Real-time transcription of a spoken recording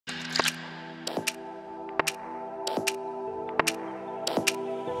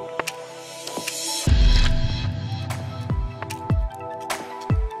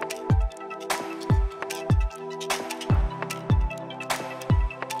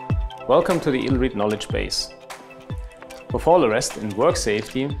Welcome to the EDELRID knowledge base. For fall arrest and work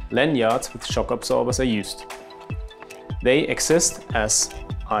safety, lanyards with shock absorbers are used. They exist as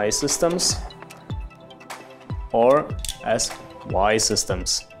I systems or as Y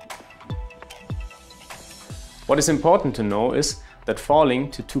systems. What is important to know is that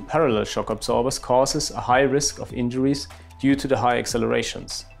falling to two parallel shock absorbers causes a high risk of injuries due to the high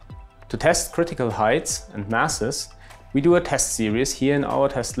accelerations. To test critical heights and masses, we do a test series here in our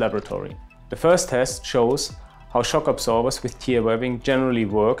test laboratory. The first test shows how shock absorbers with tear webbing generally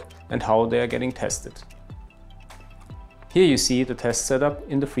work and how they are getting tested. Here you see the test setup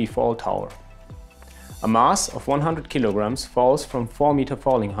in the free fall tower. A mass of 100 kilograms falls from 4 meter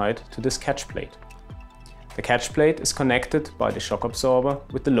falling height to this catch plate. The catch plate is connected by the shock absorber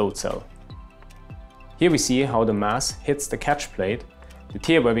with the load cell. Here we see how the mass hits the catch plate, the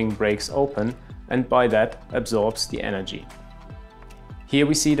tear webbing breaks open and by that absorbs the energy. Here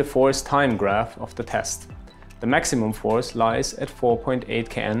we see the force time graph of the test. The maximum force lies at 4.8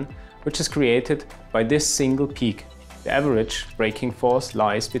 kN, which is created by this single peak. The average braking force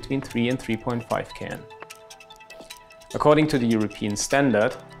lies between 3 and 3.5 kN. According to the European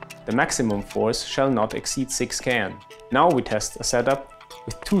standard, the maximum force shall not exceed 6 kN. Now we test a setup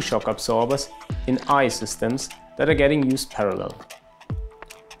with two shock absorbers in I systems that are getting used parallel.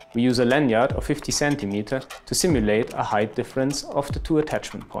 We use a lanyard of 50 cm to simulate a height difference of the two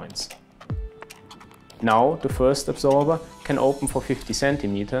attachment points. Now the first absorber can open for 50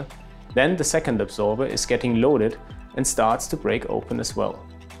 cm, then the second absorber is getting loaded and starts to break open as well.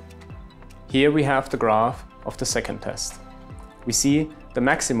 Here we have the graph of the second test. We see the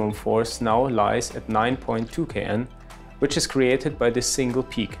maximum force now lies at 9.2 kN, which is created by this single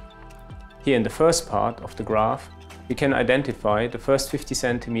peak. Here in the first part of the graph, we can identify the first 50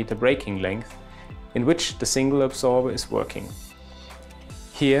 cm braking length in which the single absorber is working.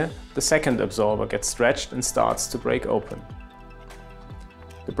 Here, the second absorber gets stretched and starts to break open.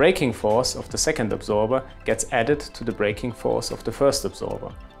 The braking force of the second absorber gets added to the braking force of the first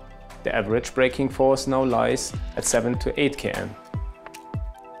absorber. The average braking force now lies at 7 to 8 kN.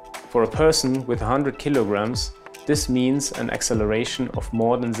 For a person with 100 kilograms, this means an acceleration of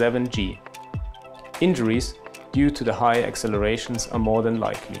more than 7 g. Injuries due to the high accelerations are more than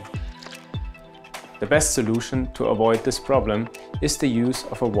likely. The best solution to avoid this problem is the use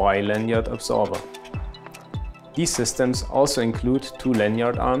of a Y lanyard absorber. These systems also include two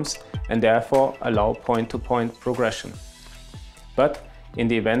lanyard arms and therefore allow point-to-point progression. But in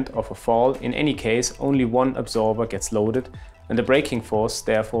the event of a fall, in any case, only one absorber gets loaded and the braking force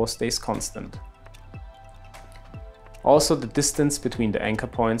therefore stays constant. Also, the distance between the anchor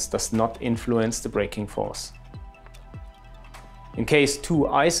points does not influence the braking force. In case two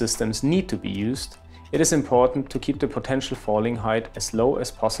I systems need to be used, it is important to keep the potential falling height as low as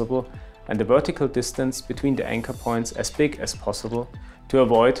possible and the vertical distance between the anchor points as big as possible to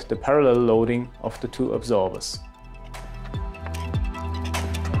avoid the parallel loading of the two absorbers.